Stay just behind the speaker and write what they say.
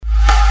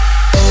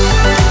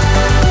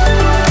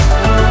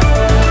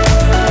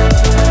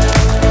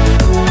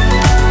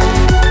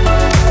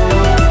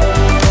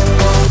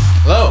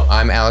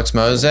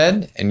Alex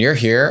Mozed, and you're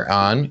here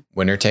on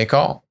Winner Take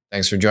All.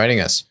 Thanks for joining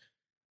us,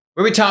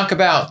 where we talk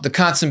about the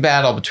constant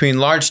battle between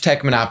large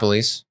tech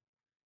monopolies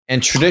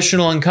and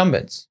traditional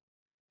incumbents.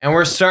 And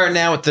we're starting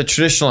out with the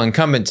traditional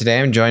incumbent today.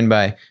 I'm joined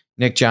by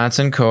Nick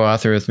Johnson,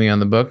 co-author with me on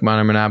the book,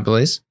 Modern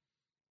Monopolies.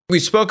 We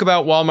spoke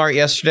about Walmart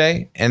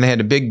yesterday, and they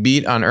had a big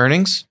beat on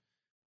earnings.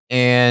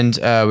 And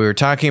we were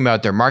talking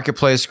about their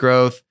marketplace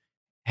growth,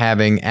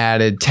 having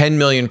added 10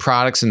 million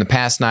products in the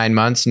past 9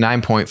 months,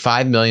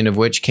 9.5 million of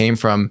which came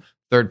from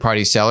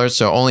third-party sellers.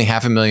 So only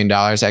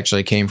 $500,000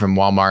 actually came from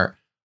Walmart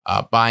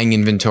buying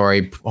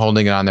inventory,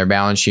 holding it on their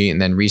balance sheet,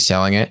 and then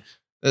reselling it.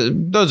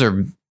 Those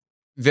are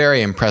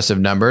very impressive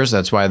numbers.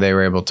 That's why they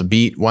were able to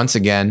beat once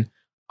again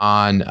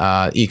on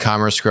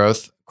e-commerce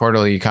growth,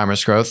 quarterly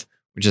e-commerce growth,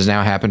 which has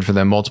now happened for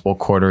them multiple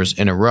quarters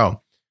in a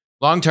row.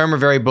 Long-term, we're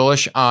very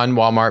bullish on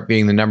Walmart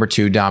being the number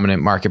 2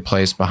 dominant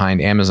marketplace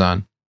behind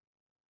Amazon.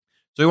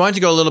 So we wanted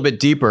to go a little bit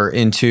deeper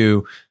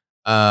into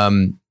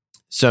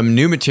some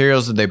new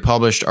materials that they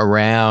published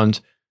around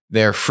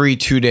their free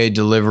 2-day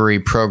delivery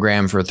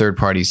program for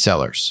third-party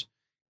sellers.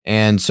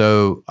 And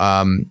so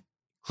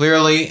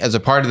clearly, as a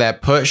part of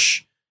that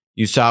push,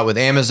 you saw it with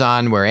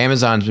Amazon, where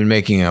Amazon's been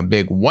making a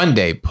big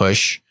 1-day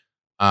push.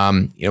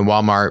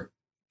 Walmart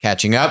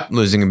catching up,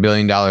 losing $1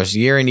 billion a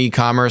year in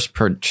e-commerce,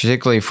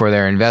 particularly for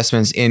their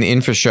investments in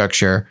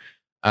infrastructure.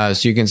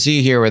 So you can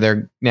see here where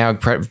they're now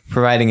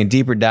providing a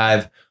deeper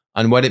dive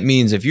on what it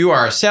means if you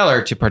are a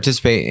seller to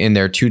participate in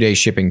their 2-day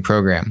shipping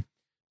program.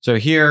 So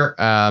here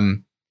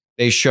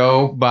they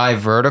show by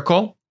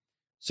vertical.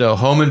 So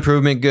home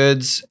improvement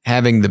goods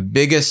having the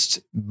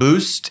biggest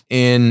boost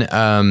in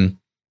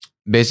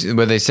basically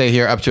what they say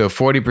here, up to a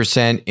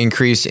 40%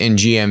 increase in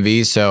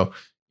GMV. So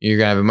you're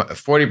going to have a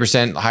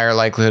 40% higher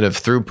likelihood of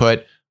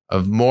throughput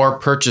of more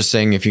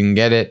purchasing if you can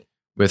get it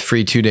with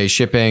free 2-day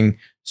shipping.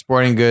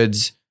 Sporting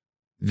goods,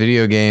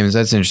 video games.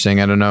 That's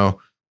interesting. I don't know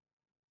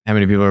how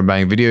many people are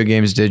buying video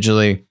games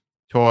digitally,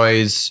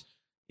 toys.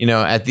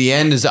 At the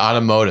end is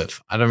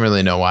automotive. I don't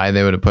really know why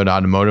they would have put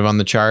automotive on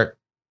the chart.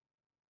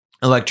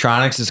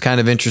 Electronics is kind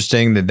of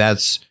interesting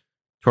that's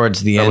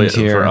towards the end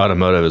here. For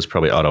automotive, is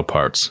probably auto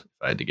parts, if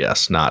I had to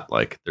guess, not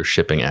like they're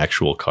shipping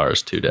actual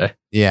cars today.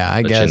 Yeah,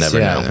 I guess. You never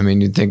know. I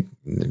mean, you'd think,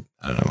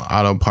 I don't know,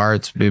 auto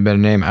parts would be a better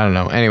name. I don't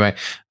know. Anyway,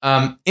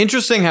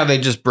 interesting how they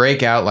just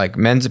break out like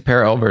men's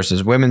apparel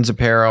versus women's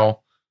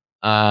apparel.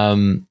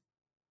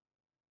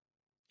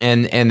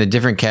 And the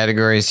different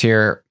categories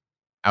here,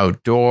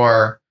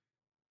 outdoor.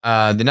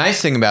 The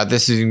nice thing about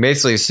this is you can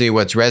basically see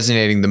what's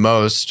resonating the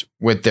most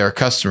with their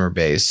customer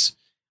base.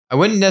 I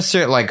wouldn't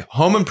necessarily like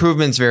home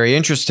improvements. Very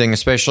interesting,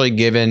 especially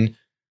given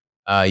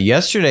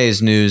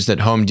yesterday's news that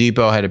Home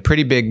Depot had a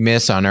pretty big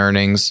miss on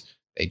earnings.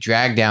 They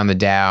dragged down the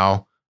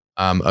Dow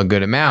a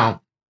good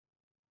amount.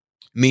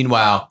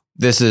 Meanwhile,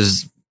 this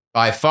is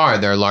by far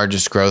their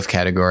largest growth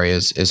category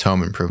is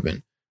home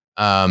improvement.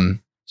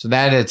 So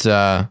that it's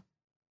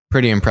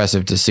pretty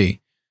impressive to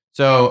see.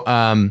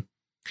 So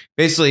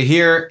basically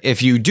here,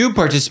 if you do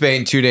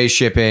participate in 2-day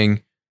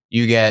shipping,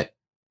 you get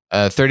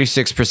a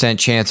 36%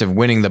 chance of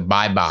winning the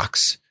buy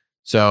box.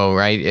 So,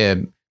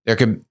 right,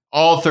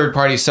 all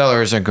third-party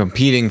sellers are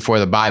competing for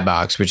the buy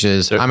box, which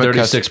is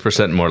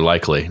 36% more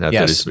likely.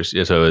 Yes.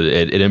 So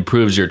it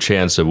improves your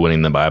chance of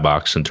winning the buy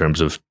box in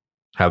terms of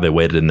how they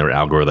weighted in their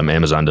algorithm.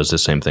 Amazon does the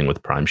same thing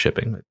with Prime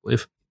shipping, I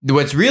believe.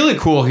 What's really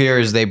cool here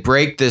is they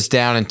break this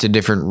down into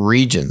different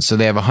regions. So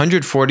they have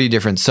 140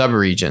 different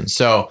sub-regions.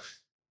 So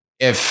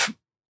if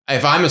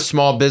I'm a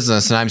small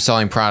business and I'm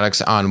selling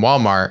products on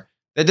Walmart,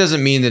 that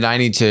doesn't mean that I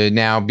need to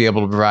now be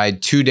able to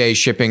provide 2-day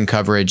shipping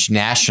coverage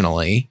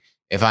nationally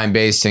if I'm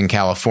based in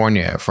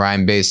California, if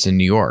I'm based in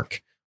New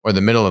York or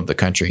the middle of the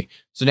country.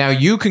 So now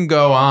you can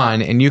go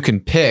on and you can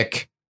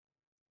pick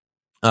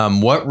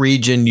what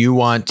region you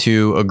want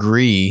to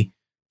agree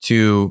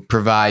to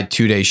provide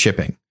 2-day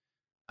shipping.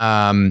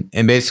 And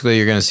basically,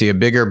 you're going to see a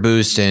bigger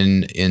boost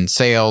in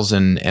sales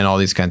and all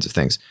these kinds of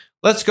things.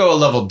 Let's go a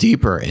level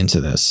deeper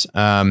into this.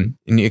 And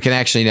you can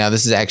actually now,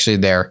 this is actually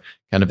their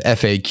kind of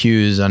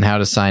FAQs on how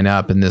to sign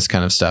up and this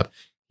kind of stuff.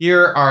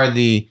 Here are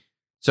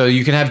so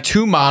you can have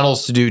 2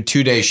 models to do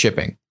 2-day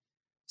shipping.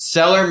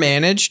 Seller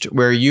managed,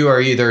 where you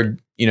are either,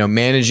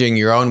 managing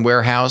your own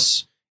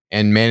warehouse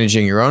and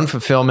managing your own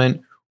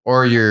fulfillment,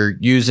 or you're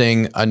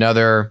using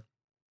another,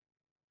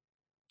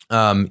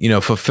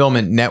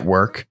 fulfillment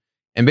network.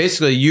 And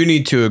basically, you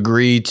need to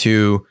agree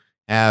to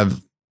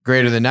have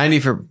greater than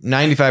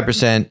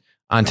 95%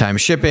 on-time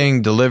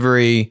shipping,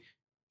 delivery,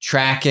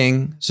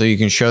 tracking, so you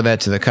can show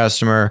that to the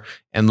customer,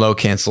 and low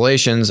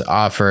cancellations,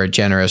 offer a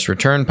generous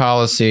return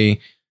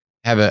policy,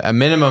 have a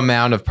minimum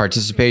amount of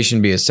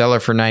participation, be a seller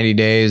for 90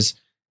 days,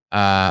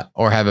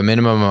 or have a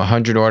minimum of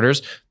 100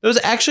 orders. Those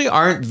actually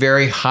aren't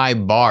very high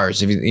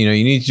bars. If you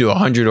need to do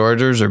 100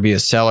 orders or be a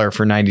seller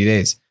for 90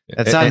 days.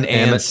 That's not an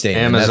and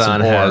statement.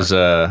 Amazon has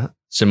a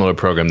similar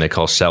program they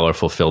call Seller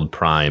Fulfilled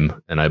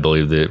Prime, and I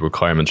believe the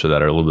requirements for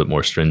that are a little bit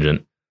more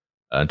stringent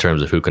in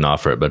terms of who can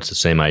offer it. But it's the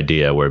same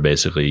idea where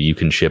basically you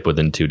can ship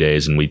within 2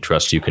 days, and we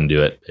trust you can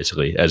do it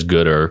basically as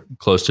good or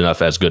close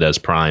enough as good as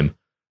Prime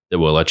that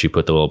will let you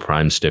put the little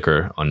Prime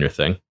sticker on your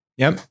thing.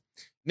 Yep.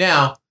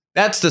 Now,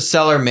 that's the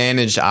seller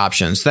managed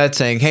options. That's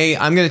saying, hey,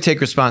 I'm going to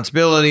take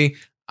responsibility.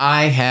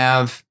 I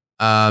have,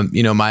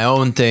 my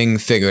own thing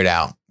figured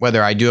out,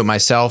 whether I do it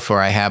myself or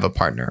I have a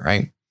partner,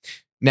 right?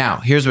 Now,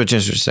 here's what's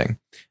interesting.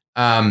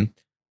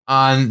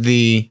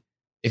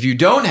 If you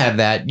don't have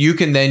that, you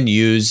can then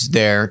use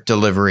their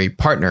delivery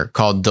partner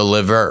called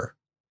Deliverr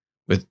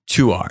with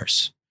 2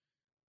 R's.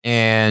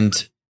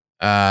 And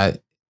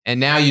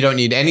now you don't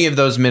need any of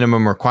those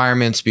minimum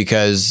requirements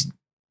because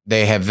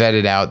they have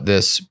vetted out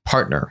this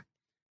partner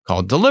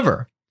called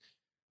Deliverr.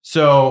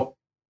 So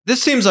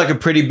this seems like a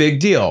pretty big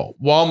deal.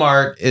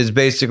 Walmart is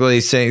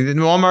basically saying that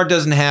Walmart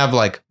doesn't have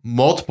like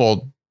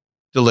multiple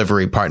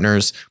delivery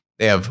partners.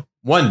 They have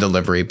one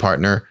delivery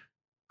partner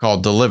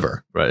called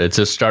Deliverr. Right. It's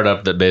a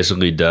startup that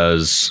basically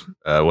does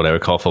what I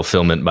would call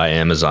fulfillment by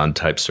Amazon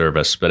type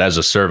service, but as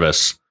a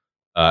service.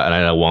 And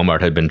I know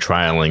Walmart had been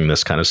trialing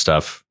this kind of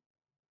stuff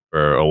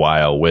for a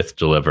while with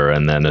Deliverr,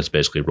 and then has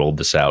basically rolled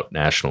this out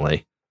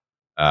nationally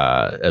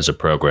as a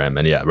program.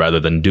 And yeah, rather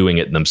than doing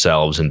it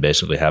themselves and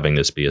basically having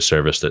this be a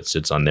service that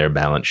sits on their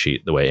balance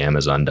sheet the way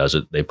Amazon does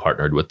it, they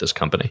partnered with this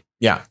company.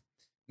 Yeah.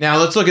 Now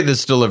let's look at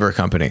this Deliverr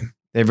company.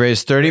 They've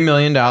raised $30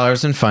 million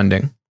in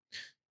funding.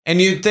 And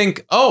you'd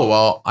think, oh,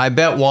 well, I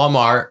bet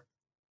Walmart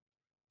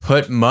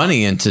put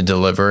money into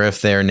Deliverr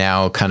if they're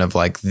now kind of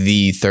like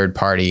the third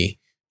party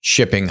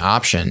shipping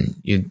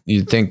option.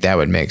 You'd think that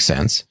would make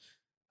sense.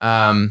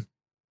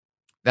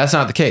 That's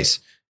not the case.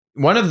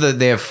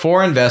 They have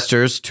 4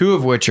 investors, 2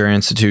 of which are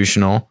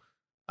institutional.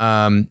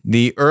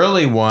 The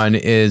early one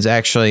is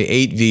actually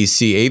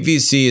 8VC.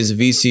 8VC is a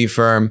VC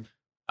firm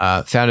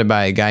founded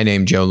by a guy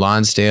named Joe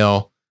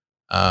Lonsdale.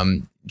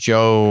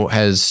 Joe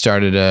has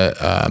started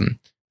a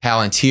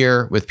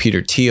Palantir with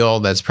Peter Thiel.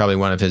 That's probably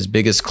one of his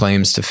biggest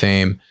claims to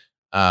fame,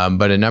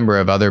 but a number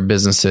of other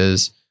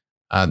businesses.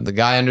 The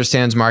guy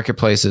understands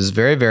marketplaces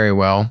very, very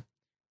well.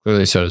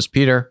 Clearly, so does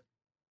Peter.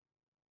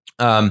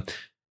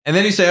 And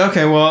then you say,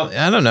 okay, well,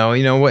 I don't know.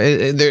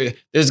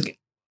 There's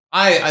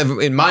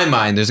in my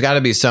mind, there's got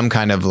to be some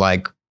kind of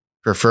like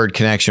preferred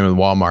connection with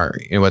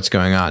Walmart. What's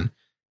going on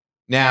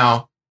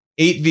now?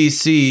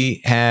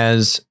 8VC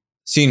has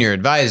senior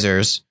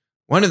advisors.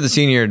 One of the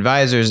senior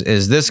advisors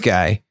is this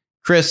guy,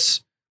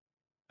 Chris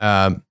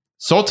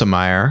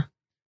Soltemeyer,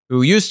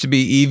 who used to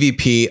be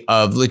EVP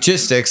of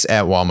logistics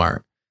at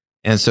Walmart.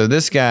 And so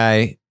this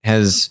guy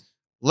has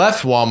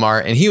left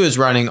Walmart and he was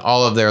running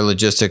all of their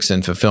logistics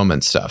and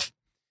fulfillment stuff.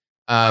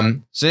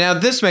 So now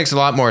this makes a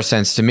lot more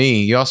sense to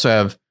me. You also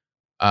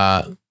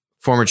have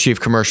former chief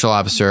commercial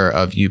officer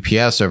of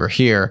UPS over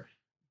here,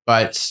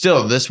 but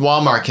still this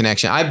Walmart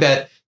connection. I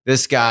bet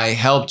this guy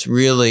helped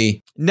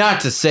really,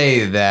 not to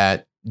say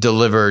that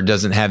Deliverr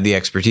doesn't have the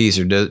expertise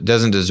or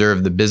doesn't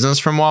deserve the business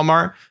from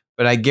Walmart,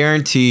 but I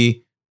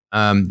guarantee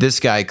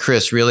this guy,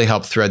 Chris, really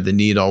helped thread the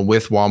needle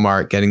with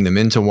Walmart, getting them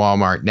into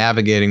Walmart,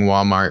 navigating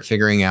Walmart,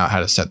 figuring out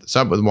how to set this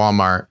up with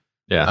Walmart.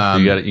 Yeah,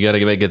 you got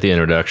to get the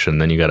introduction,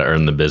 then you got to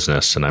earn the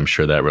business, and I'm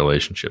sure that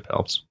relationship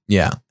helps.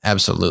 Yeah,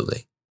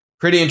 absolutely.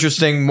 Pretty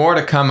interesting. More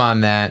to come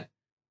on that.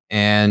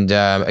 And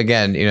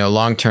again,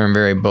 long term,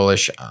 very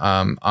bullish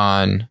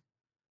on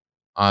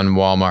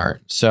Walmart.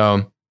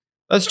 So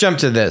let's jump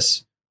to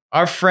this.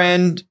 Our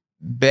friend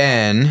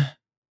Ben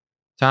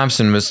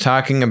Thompson was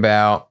talking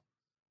about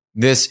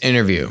this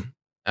interview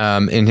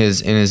in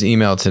his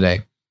email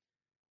today.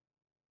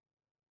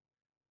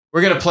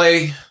 We're going to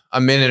play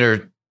a minute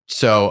or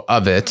so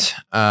of it.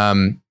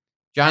 John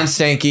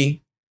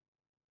Stankey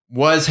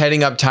was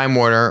heading up Time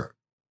Warner,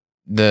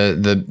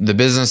 the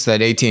business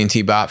that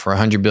AT&T bought for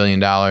 $100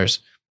 billion,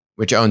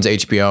 which owns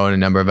HBO and a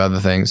number of other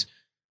things.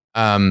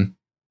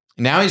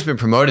 Now he's been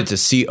promoted to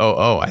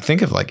COO, I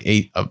think of like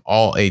 8 of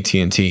all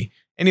AT&T.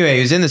 Anyway,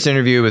 he was in this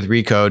interview with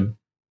Recode.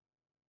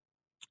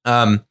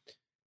 And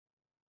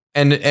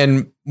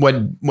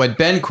what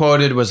Ben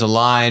quoted was a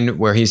line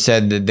where he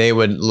said that they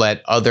would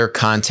let other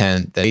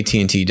content that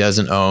AT&T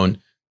doesn't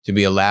own to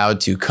be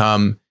allowed to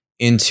come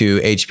into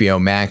HBO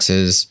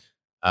Max's,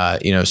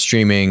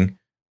 streaming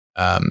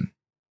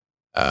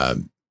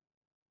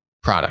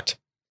product.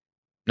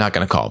 Not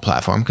going to call it a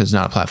platform because it's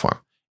not a platform.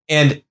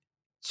 And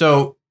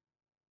so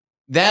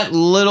that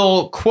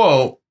little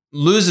quote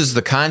loses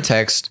the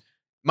context.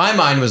 My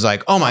mind was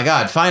like, oh my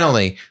God,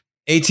 finally,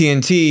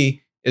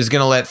 AT&T is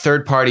going to let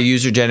third-party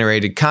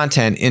user-generated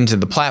content into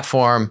the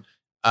platform.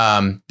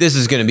 This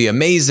is going to be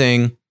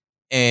amazing.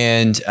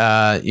 And,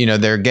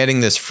 they're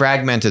getting this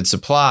fragmented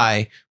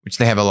supply, which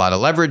they have a lot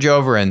of leverage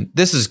over, and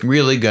this is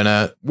really going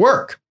to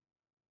work.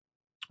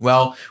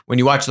 Well, when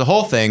you watch the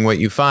whole thing, what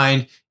you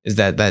find is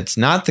that that's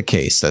not the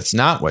case. That's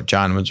not what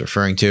John was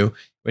referring to.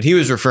 What he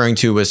was referring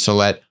to was to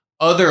let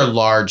other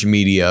large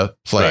media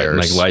players,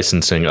 right, like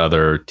licensing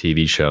other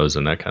TV shows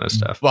and that kind of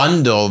stuff,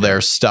 bundle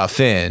their stuff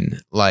in.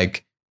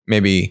 Like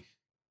maybe,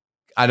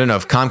 I don't know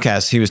if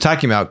Comcast, he was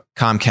talking about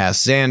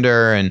Comcast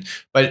Xandr,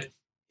 but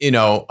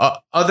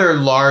other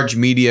large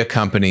media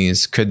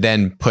companies could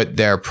then put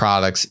their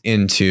products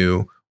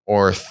into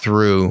or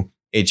through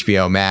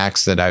HBO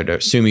Max that I would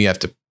assume you have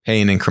to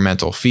pay an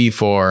incremental fee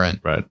for, and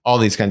all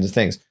these kinds of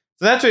things.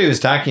 So that's what he was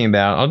talking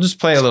about. I'll just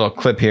play a little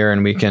clip here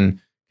and we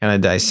can kind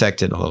of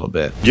dissect it a little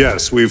bit.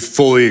 Yes, we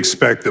fully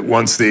expect that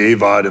once the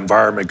AVOD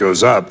environment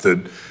goes up,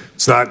 that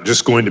it's not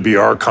just going to be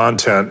our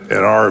content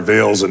and our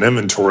avails and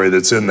inventory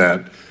that's in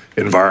that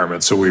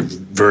environment. So we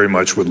very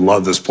much would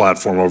love this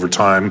platform over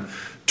time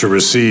to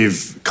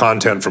receive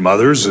content from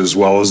others as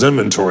well as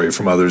inventory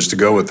from others to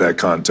go with that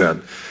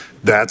content.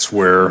 That's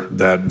where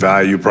that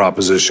value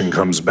proposition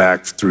comes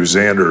back through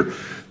Xandr.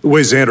 The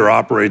way Xandr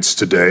operates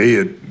today,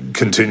 it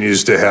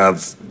continues to have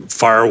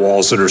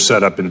firewalls that are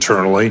set up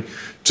internally,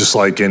 just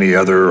like any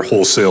other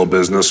wholesale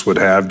business would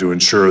have, to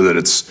ensure that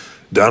it's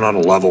done on a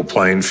level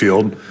playing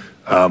field.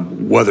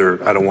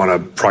 Whether, I don't want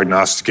to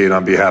prognosticate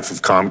on behalf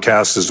of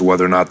Comcast as to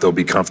whether or not they'll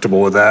be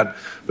comfortable with that,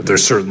 but there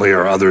certainly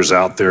are others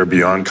out there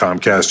beyond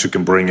Comcast who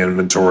can bring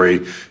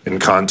inventory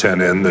and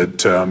content in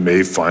that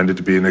may find it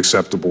to be an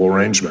acceptable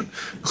arrangement.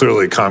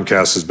 Clearly,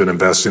 Comcast has been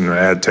investing in an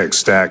ad tech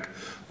stack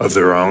of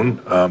their own.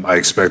 I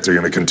expect they're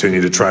going to continue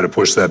to try to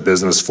push that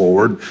business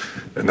forward.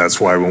 And that's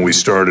why when we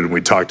started and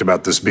we talked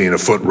about this being a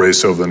foot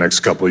race over the next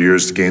couple of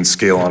years to gain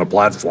scale on a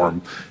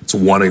platform, it's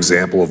one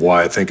example of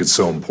why I think it's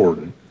so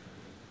important.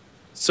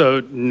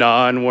 So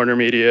non-Warner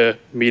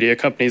media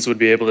companies would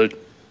be able to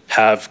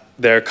have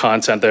their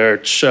content,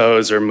 their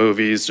shows or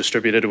movies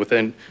distributed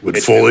within? Would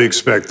fully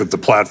expect that the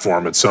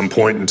platform at some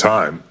point in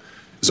time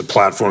is a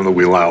platform that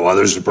we allow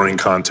others to bring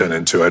content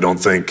into. I don't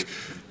think,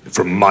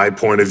 from my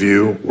point of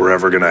view, we're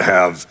ever going to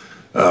have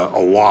a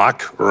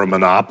lock or a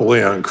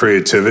monopoly on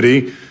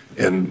creativity.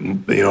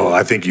 And,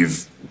 I think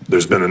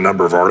there's been a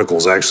number of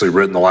articles actually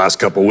written the last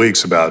couple of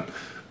weeks about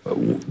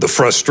the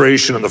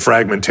frustration and the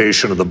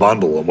fragmentation of the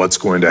bundle and what's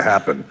going to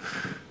happen.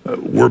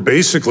 We're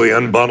basically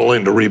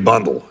unbundling to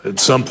rebundle. At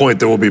some point,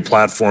 there will be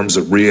platforms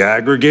that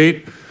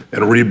reaggregate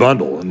and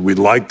rebundle. And we'd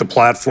like the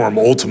platform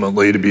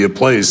ultimately to be a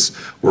place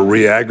where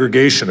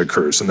reaggregation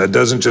occurs. And that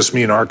doesn't just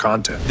mean our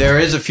content. There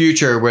is a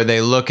future where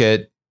they look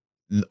at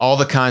all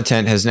the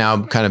content has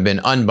now kind of been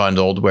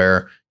unbundled,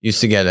 where you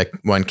used to get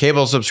one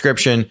cable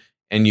subscription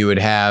and you would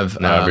have...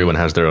 Now everyone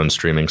has their own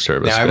streaming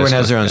service. Now everyone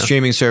has their own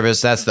streaming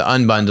service. That's the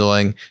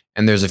unbundling.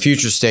 And there's a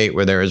future state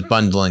where there is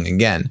bundling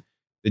again.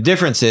 The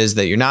difference is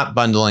that you're not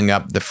bundling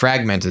up the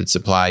fragmented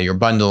supply. You're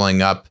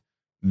bundling up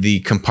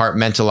the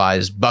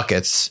compartmentalized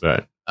buckets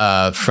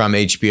from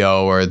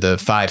HBO or the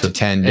 5 to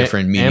 10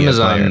 different media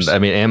players.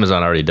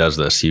 Amazon already does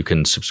this. You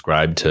can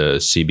subscribe to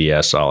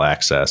CBS All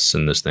Access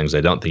and those things. I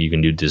don't think you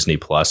can do Disney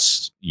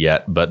Plus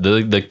yet, but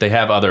they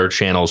have other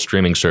channel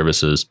streaming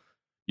services.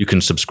 You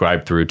can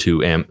subscribe through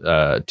to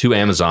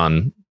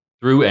Amazon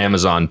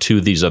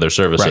to these other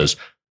services.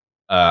 Right.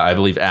 I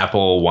believe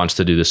Apple wants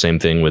to do the same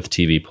thing with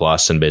TV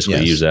Plus and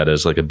basically use that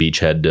as like a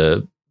beachhead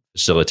to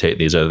facilitate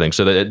these other things.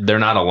 So that they're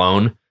not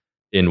alone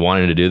in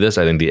wanting to do this.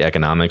 I think the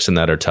economics in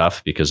that are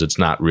tough because it's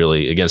not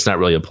really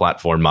a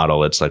platform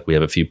model. It's like we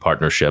have a few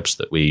partnerships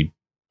that we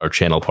are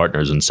channel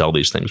partners and sell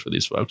these things for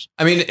these folks.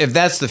 I mean, if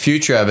that's the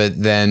future of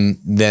it, then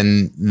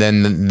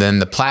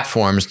the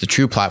platforms, the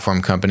true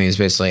platform companies,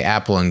 basically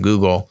Apple and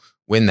Google,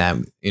 win that.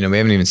 We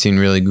haven't even seen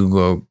really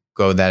Google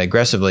go that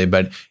aggressively,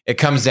 but it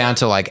comes down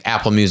to like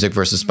Apple Music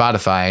versus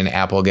Spotify, and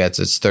Apple gets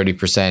its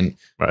 30%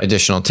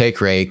 additional take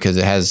rate because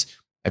it has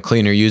a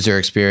cleaner user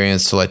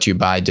experience to let you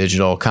buy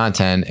digital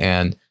content.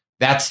 And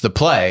that's the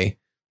play.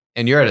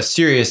 And you're at a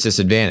serious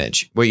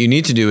disadvantage. What you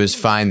need to do is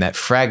find that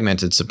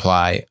fragmented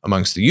supply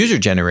amongst the user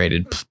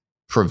generated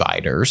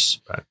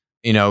providers.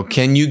 Right.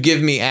 Can you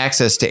give me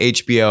access to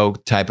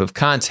HBO type of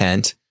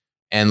content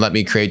and let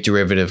me create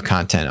derivative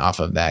content off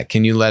of that?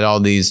 Can you let all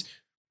these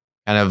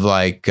kind of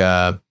like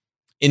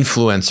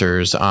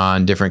influencers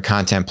on different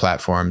content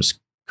platforms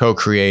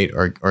co-create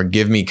or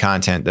give me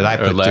content that I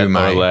put through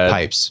my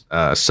pipes?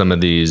 Some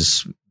of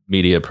these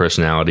media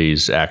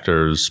personalities,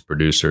 actors,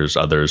 producers,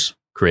 others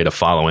create a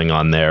following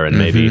on there, and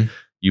maybe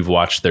you've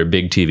watched their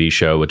big TV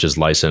show, which is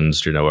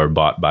licensed, or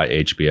bought by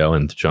HBO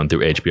and shown through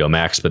HBO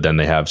Max, but then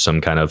they have some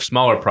kind of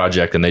smaller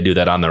project and they do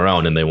that on their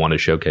own and they want to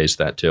showcase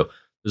that too.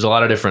 There's a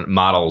lot of different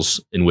models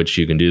in which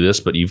you can do this,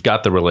 but you've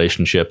got the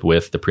relationship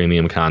with the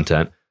premium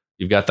content.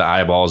 You've got the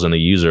eyeballs and the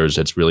users.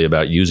 It's really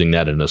about using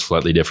that in a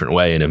slightly different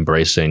way and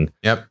embracing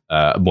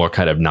more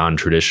kind of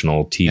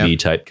non-traditional TV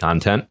type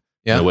content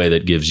in a way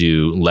that gives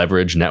you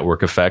leverage,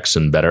 network effects,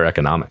 and better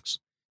economics.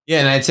 Yeah,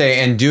 and I'd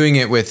say, and doing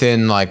it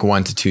within like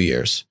 1 to 2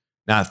 years,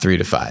 not 3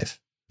 to 5.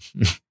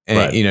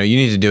 And you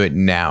need to do it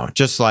now.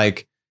 Just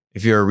like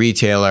if you're a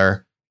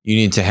retailer, you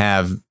need to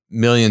have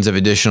millions of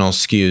additional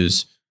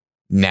SKUs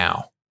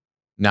now,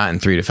 not in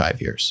 3 to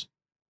 5 years.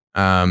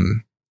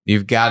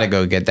 You've got to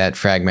go get that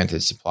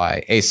fragmented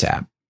supply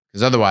ASAP,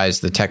 because otherwise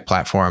the tech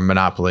platform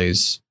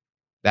monopolies,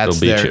 that's what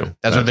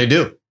they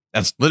do.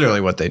 That's literally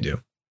what they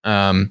do.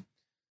 So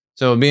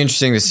it'll be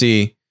interesting to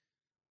see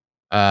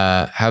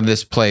how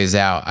this plays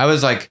out. I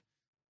was like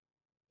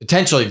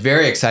potentially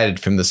very excited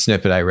from the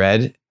snippet I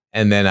read,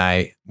 and then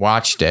I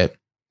watched it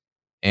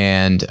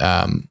and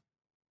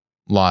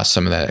lost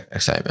some of that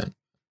excitement.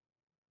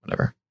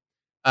 Whatever.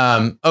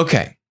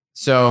 Okay.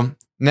 So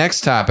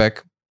next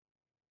topic.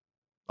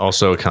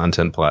 Also a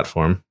content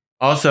platform.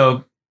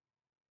 Also,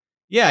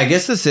 yeah, I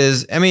guess this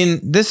is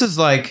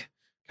like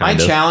my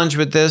challenge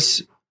with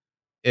this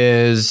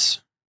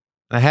is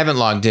I haven't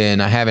logged in.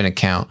 I have an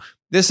account.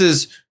 This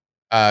is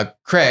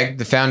Craig,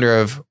 the founder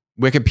of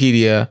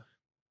Wikipedia.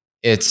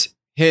 It's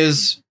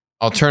his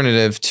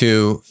alternative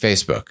to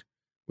Facebook,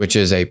 which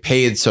is a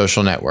paid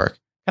social network.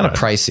 Kind of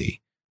pricey,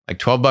 like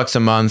 $12 a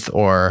month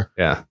or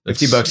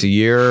 $50 a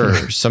year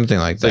or something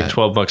like that. It's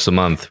like $12 a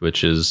month,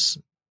 which is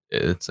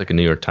it's like a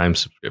New York Times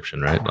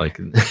subscription, right? Like,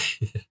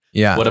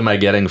 yeah. What am I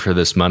getting for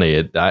this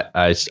money?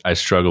 I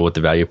struggle with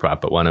the value prop,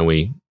 but why don't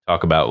we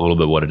talk about a little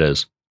bit what it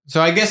is?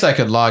 So I guess I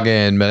could log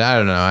in, but I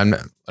don't know.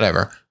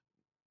 Whatever.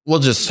 We'll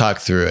just talk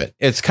through it.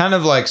 It's kind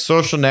of like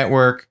social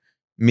network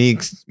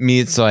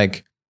meets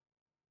like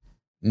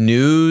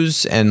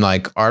news and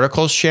like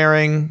article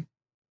sharing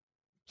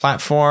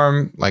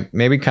platform, like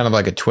maybe kind of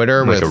like a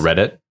Twitter like with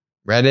a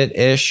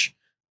Reddit-ish.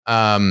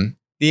 The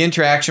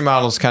interaction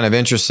model is kind of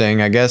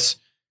interesting. I guess,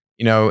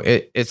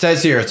 it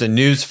says here it's a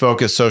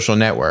news-focused social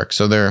network.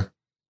 So they're,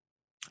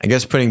 I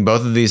guess, putting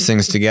both of these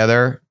things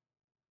together.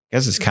 I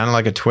guess it's kind of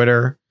like a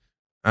Twitter.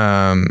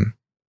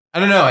 I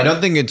don't know. I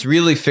don't think it's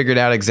really figured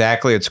out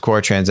exactly its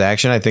core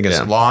transaction. I think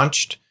it's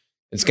launched.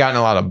 It's gotten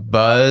a lot of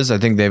buzz. I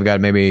think they've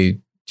got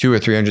maybe 200,000 or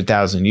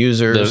 300,000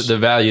 users. The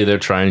value they're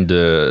trying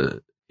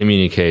to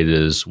communicate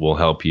is will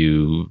help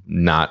you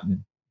not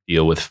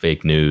deal with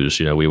fake news.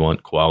 We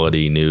want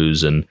quality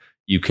news, and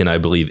you can, I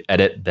believe,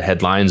 edit the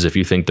headlines if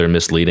you think they're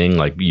misleading.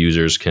 Like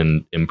users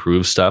can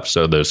improve stuff.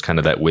 So there's kind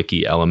of that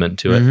wiki element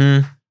to it.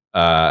 Mm-hmm.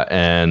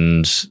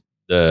 And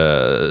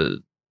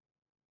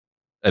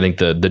I think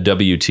the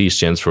WT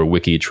stands for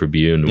Wiki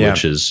Tribune,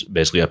 which is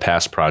basically a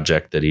past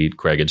project that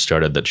Craig had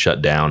started that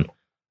shut down.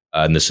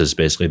 And this is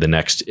basically the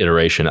next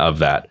iteration of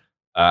that.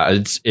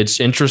 It's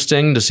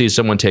interesting to see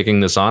someone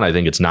taking this on. I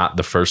think it's not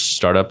the first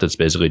startup that's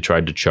basically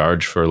tried to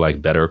charge for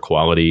like better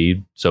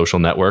quality social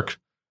network.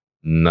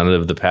 None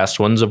of the past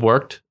ones have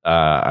worked.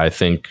 I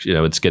think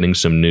it's getting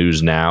some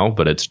news now,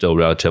 but it's still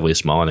relatively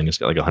small. I think it's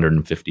got like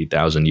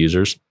 150,000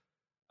 users.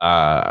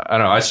 I don't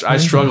know. I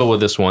struggle with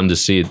this one to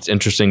see. It's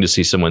interesting to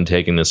see someone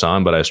taking this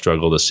on, but I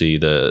struggle to see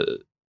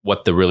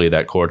what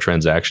that core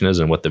transaction is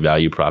and what the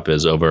value prop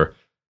is over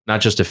not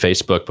just a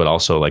Facebook, but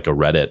also like a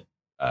Reddit.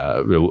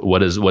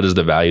 What is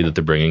the value that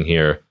they're bringing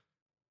here,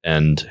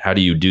 and how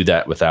do you do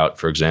that without,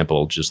 for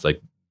example, just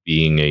like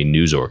being a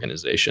news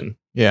organization?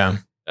 Yeah.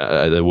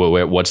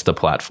 What's the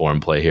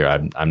platform play here?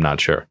 I'm not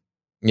sure.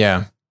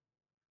 Yeah.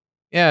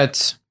 Yeah.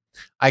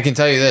 I can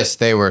tell you this.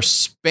 They were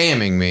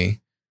spamming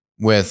me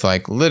with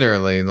like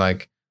literally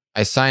like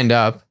I signed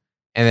up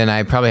and then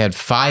I probably had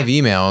 5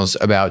 emails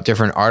about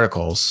different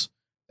articles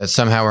that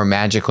somehow were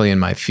magically in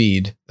my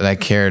feed that I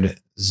cared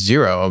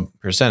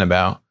 0%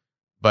 about.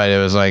 But it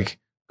was like,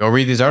 go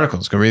read these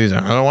articles. I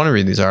don't want to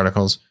read these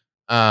articles.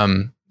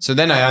 So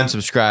then I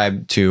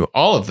unsubscribed to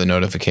all of the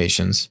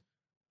notifications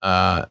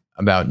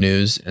about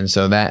news. And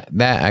so that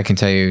I can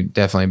tell you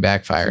definitely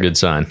backfired. Good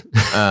sign.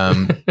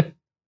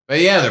 But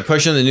yeah, they're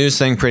pushing the news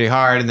thing pretty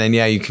hard. And then,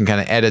 you can kind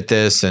of edit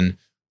this and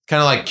kind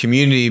of like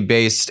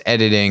community-based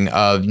editing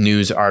of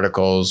news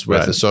articles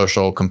with a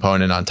social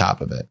component on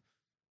top of it.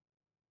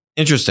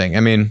 Interesting.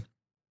 I mean,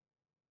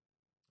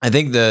 I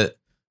think the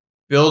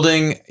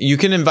building, you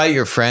can invite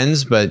your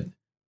friends, but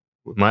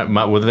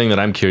the thing that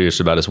I'm curious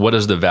about is what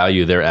is the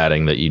value they're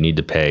adding that you need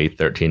to pay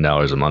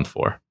 $13 a month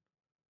for?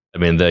 I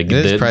mean, it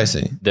is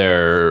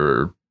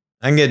pricey.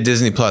 I can get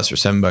Disney Plus for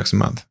 $7 a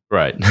month.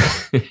 Right.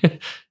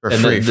 For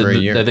free for a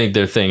year. I think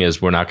their thing is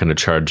we're not going to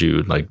charge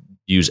you like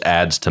use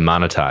ads to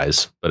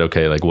monetize, but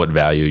okay, like what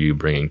value are you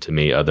bringing to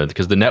me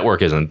because the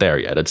network isn't there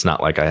yet. It's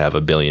not like I have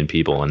 1 billion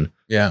people and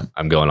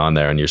I'm going on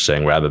there and you're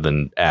saying rather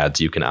than ads,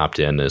 you can opt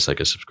in as like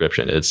a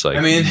subscription. It's like,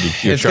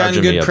 it's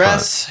gotten good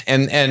press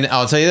and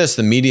I'll tell you this,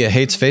 the media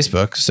hates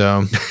Facebook.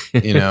 So,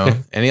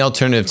 any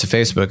alternative to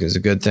Facebook is a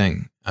good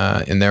thing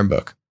in their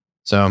book.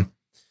 So,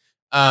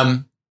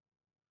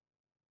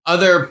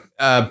 other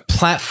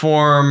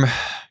platform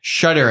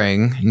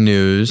shuttering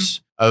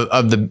news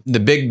of the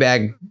big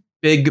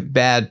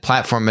bad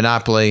platform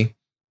monopoly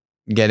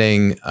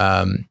getting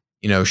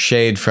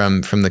shade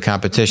from the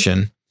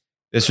competition.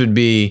 This would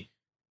be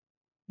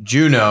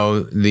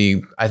Juno,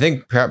 I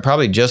think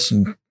probably just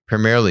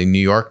primarily New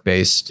York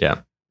based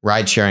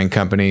ride sharing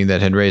company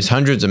that had raised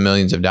hundreds of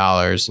millions of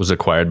dollars. Was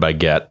acquired by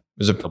Get.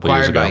 Was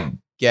acquired by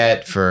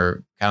Get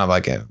for kind of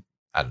like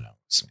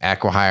some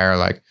acqui-hire,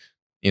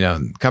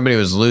 the company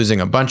was losing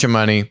a bunch of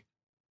money,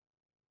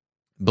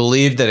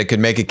 believed that it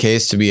could make a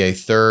case to be a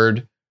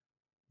third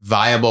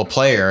viable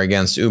player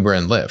against Uber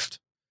and Lyft,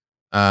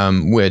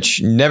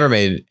 which never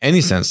made any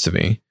sense to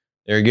me.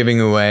 They were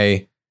giving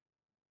away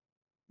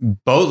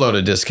boatload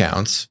of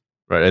discounts.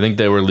 Right. I think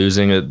they were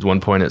losing at one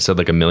point. It said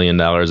like $1 million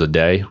a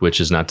day, which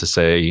is not to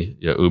say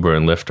Uber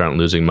and Lyft aren't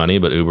losing money,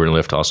 but Uber and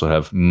Lyft also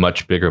have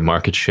much bigger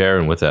market share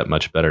and with that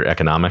much better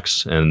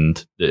economics.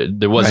 And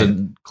there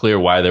wasn't clear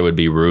why there would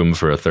be room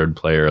for a third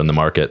player in the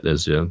market.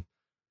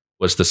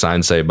 What's the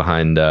sign say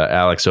behind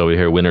Alex over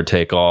here? Winner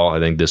take all. I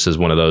think this is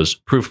one of those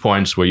proof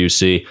points where you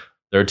see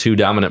there are two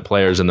dominant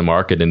players in the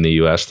market in the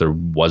US. There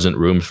wasn't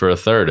room for a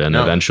third. And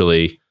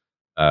eventually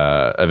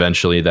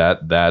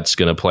that's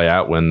going to play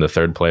out when the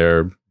third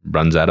player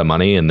runs out of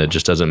money and it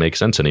just doesn't make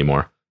sense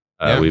anymore.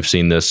 We've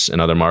seen this in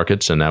other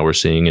markets, and now we're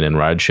seeing it in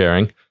ride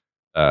sharing.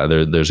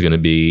 There's going to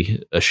be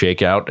a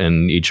shakeout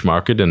in each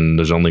market, and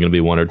there's only going to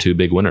be one or two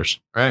big winners.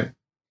 Right.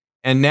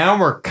 And now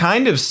we're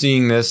kind of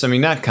seeing this. I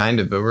mean, not kind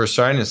of, but we're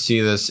starting to see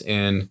this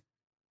in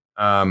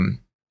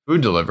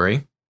food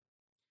delivery.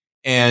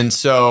 And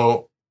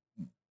so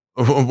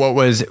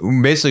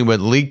what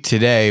leaked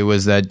today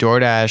was that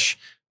DoorDash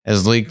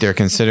has leaked they're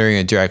considering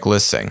a direct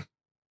listing.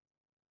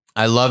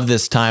 I love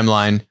this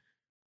timeline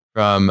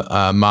from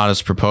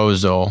Modest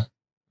Proposal.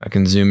 I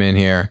can zoom in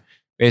here.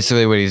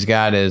 Basically what he's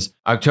got is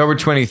October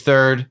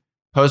 23rd,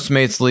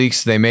 Postmates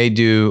leaks they may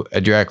do a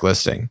direct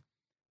listing.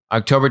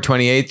 October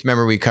 28th,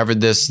 remember we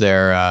covered this,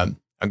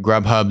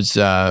 Grubhub's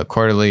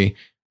quarterly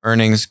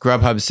earnings.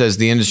 Grubhub says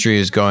the industry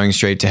is going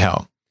straight to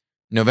hell.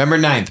 November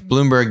 9th,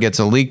 Bloomberg gets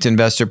a leaked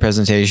investor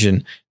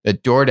presentation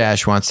that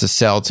DoorDash wants to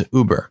sell to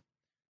Uber.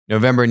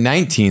 November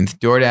 19th,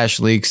 DoorDash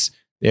leaks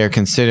they are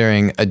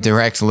considering a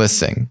direct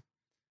listing.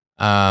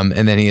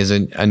 And then he has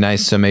a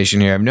nice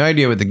summation here. I have no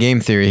idea what the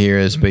game theory here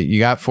is, but you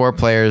got 4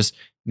 players,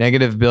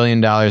 negative $1 billion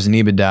in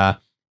EBITDA,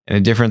 and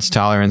a difference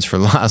tolerance for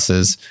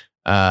losses.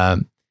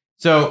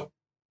 So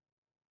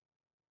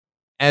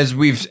as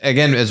we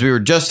were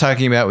just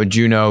talking about with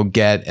Juno,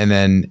 Get, and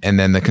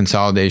then the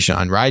consolidation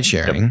on ride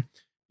sharing,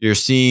 you're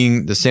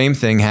seeing the same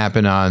thing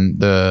happen on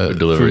the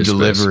food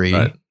delivery,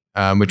 right.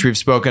 Which we've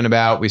spoken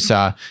about. We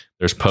saw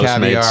there's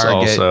Postmates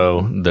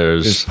also.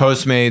 There's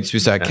Postmates. We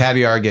saw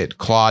Caviar get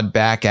clawed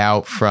back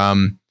out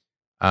from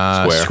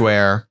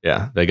Square.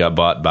 Yeah, they got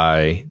bought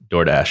by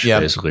DoorDash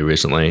basically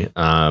recently.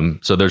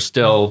 So there's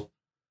still,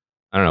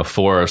 I don't know,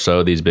 4 or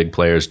so these big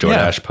players: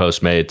 DoorDash,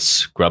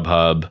 Postmates,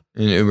 Grubhub,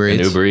 and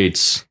Uber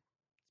Eats.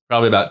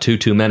 Probably about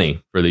too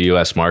many for the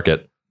U.S.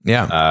 market.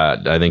 Yeah,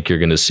 I think you're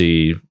going to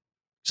see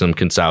some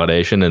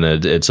consolidation, and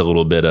it's a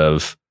little bit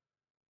of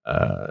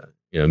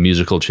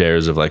musical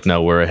chairs of like,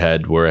 no, we're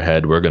ahead,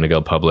 we're going to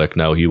go public.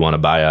 No, you want to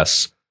buy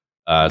us.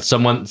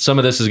 Some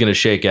of this is going to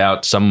shake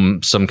out. Some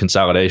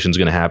consolidation is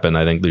going to happen.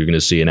 I think you're going to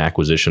see an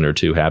acquisition or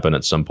two happen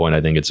at some point. I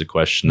think it's a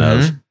question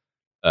of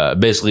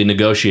basically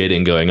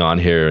negotiating going on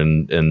here,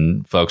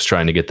 and folks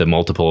trying to get the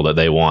multiple that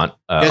they want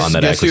on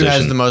that acquisition. Guess who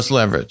has the most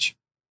leverage?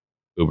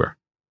 Uber.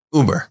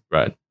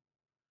 Right.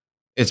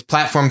 It's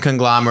platform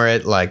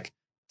conglomerate, like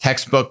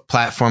textbook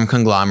platform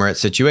conglomerate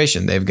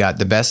situation. They've got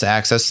the best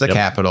access to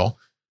capital.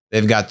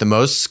 They've got the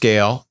most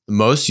scale, the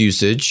most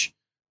usage.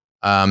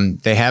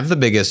 They have the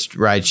biggest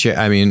ride share.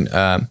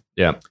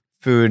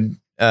 Food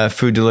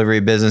delivery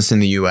business in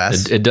the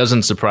U.S. It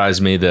doesn't surprise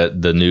me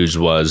that the news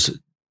was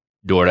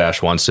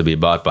DoorDash wants to be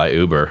bought by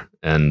Uber,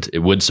 and it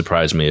would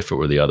surprise me if it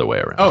were the other way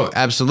around. Oh,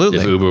 absolutely.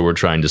 If Uber were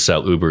trying to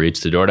sell Uber Eats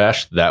to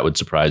DoorDash, that would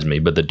surprise me.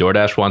 But the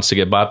DoorDash wants to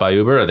get bought by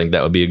Uber, I think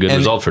that would be a good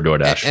result for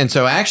DoorDash. And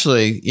so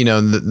actually,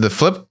 the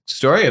flip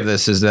story of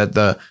this is that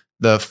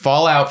the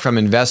fallout from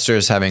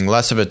investors having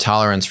less of a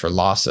tolerance for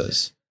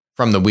losses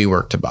from the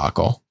WeWork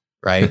debacle,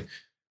 right,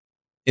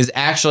 is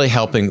actually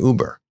helping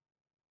Uber,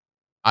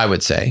 I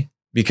would say,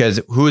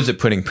 because who is it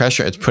putting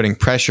pressure? It's putting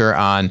pressure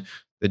on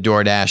the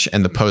DoorDash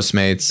and the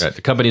Postmates. Right,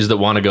 the companies that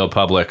want to go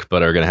public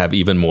but are going to have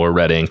even more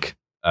red ink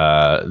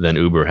than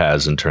Uber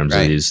has in terms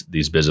of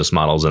these business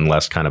models and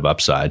less kind of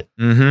upside.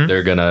 Mm-hmm.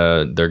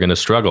 They're gonna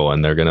struggle,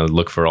 and they're gonna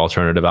look for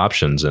alternative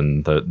options.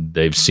 And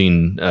they've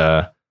seen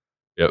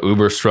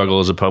Uber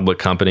struggle as a public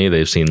company.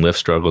 They've seen Lyft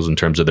struggles in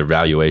terms of their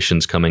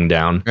valuations coming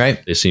down.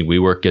 Right. They've seen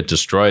WeWork get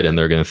destroyed, and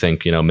they're going to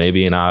think,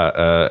 maybe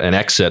an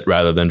exit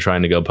rather than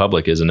trying to go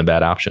public isn't a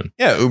bad option.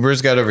 Yeah,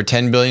 Uber's got over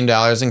 $10 billion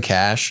in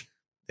cash.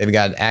 They've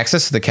got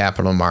access to the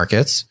capital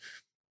markets.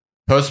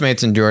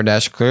 Postmates and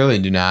DoorDash clearly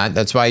do not.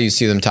 That's why you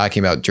see them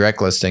talking about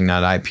direct listing,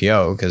 not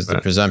IPO, because the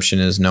presumption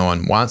is no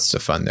one wants to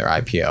fund their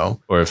IPO.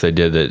 Or if they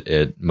did,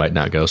 it might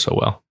not go so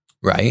well.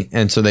 Right.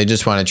 And so they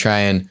just want to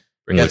try and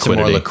get some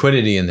more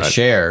liquidity in the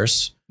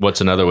shares.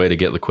 What's another way to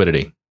get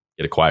liquidity?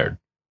 Get acquired.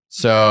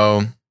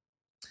 So,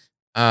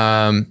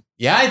 I'd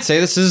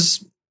say this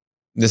is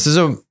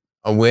a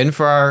win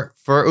for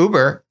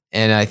Uber,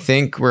 and I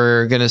think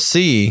we're going to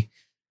see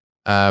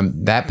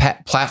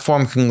that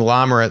platform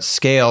conglomerate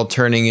scale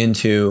turning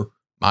into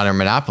modern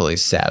monopoly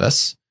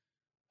status.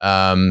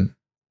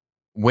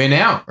 Win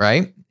out,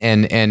 right?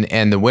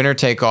 And the winner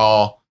take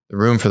all, the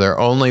room for there are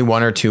only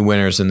 1 or 2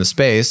 winners in the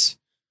space.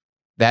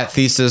 That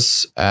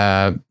thesis,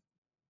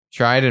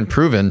 tried and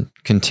proven,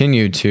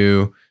 continued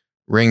to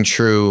ring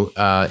true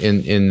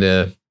in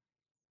the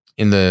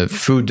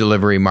food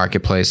delivery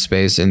marketplace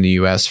space in the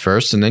U.S.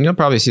 first, and then you'll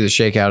probably see the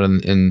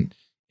shakeout in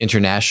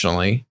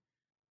internationally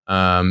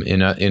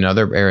in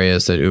other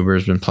areas that Uber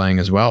has been playing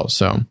as well.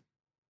 So,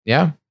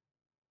 yeah,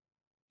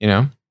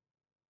 glad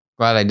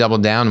I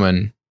tripled down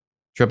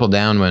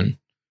when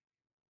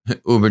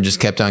Uber just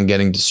kept on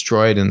getting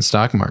destroyed in the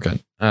stock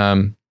market.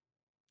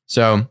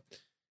 So.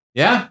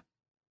 Yeah.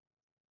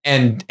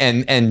 And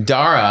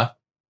Dara's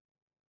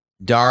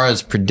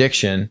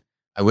prediction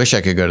I wish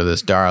I could go to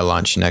this Dara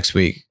lunch next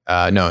week.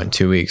 No, in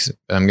 2 weeks,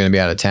 but I'm going to be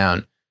out of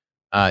town.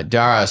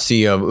 Dara,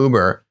 CEO of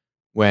Uber,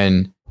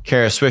 when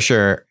Kara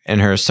Swisher in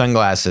her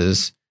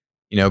sunglasses,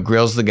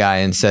 grills the guy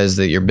and says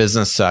that your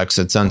business sucks,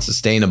 it's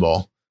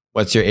unsustainable.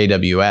 What's your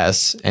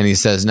AWS? And he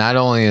says, not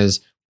only is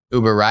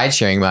Uber ride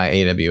sharing my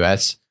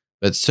AWS,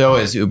 but so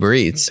is Uber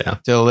Eats. Yeah.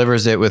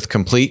 Delivers it with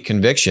complete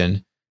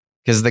conviction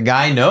because the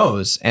guy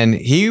knows. And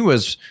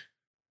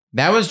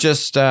that was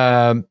just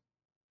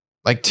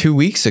like 2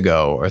 weeks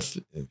ago or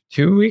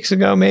 2 weeks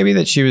ago, maybe,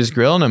 that she was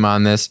grilling him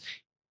on this.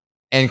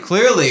 And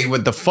clearly,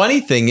 what the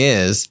funny thing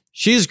is,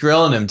 she's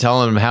grilling him,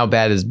 telling him how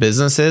bad his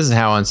business is and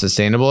how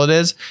unsustainable it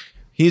is.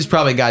 He's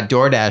probably got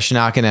DoorDash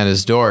knocking at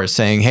his door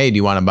saying, hey, do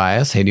you want to buy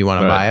us? Hey, do you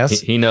want to buy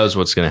us? He knows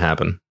what's going to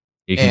happen.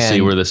 He can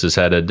see where this is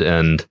headed,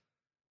 and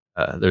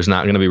there's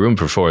not going to be room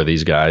for 4 of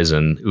these guys,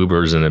 and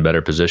Uber's in a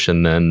better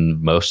position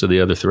than most of the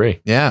other 3.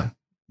 Yeah.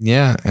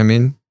 Yeah. I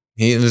mean,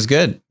 it was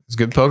good. It was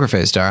good poker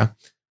face, Dara.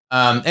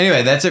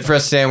 Anyway, that's it for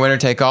us today on Winner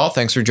Take All.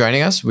 Thanks for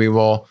joining us. We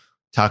will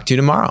talk to you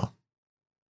tomorrow.